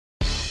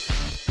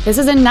This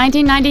is a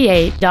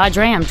 1998 Dodge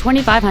Ram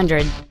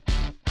 2500.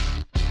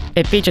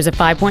 It features a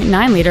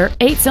 5.9-liter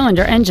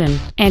 8-cylinder engine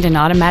and an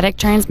automatic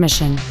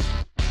transmission.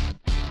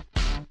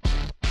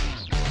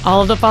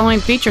 All of the following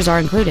features are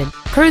included: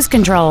 cruise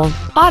control,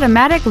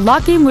 automatic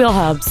locking wheel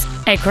hubs,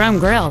 a chrome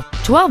grille,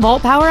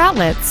 12-volt power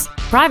outlets,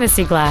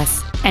 privacy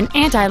glass, an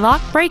anti-lock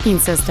braking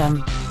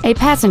system, a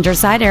passenger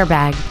side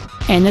airbag,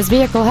 and this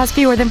vehicle has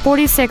fewer than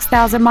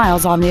 46,000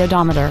 miles on the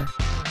odometer.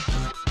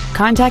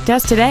 Contact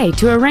us today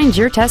to arrange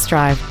your test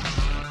drive.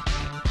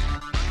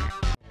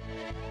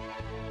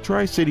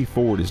 Tri-City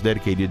Ford is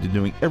dedicated to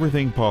doing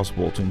everything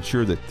possible to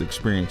ensure that the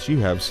experience you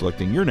have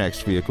selecting your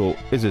next vehicle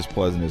is as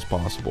pleasant as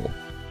possible.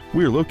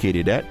 We are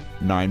located at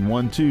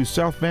 912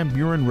 South Van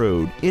Buren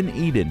Road in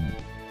Eden.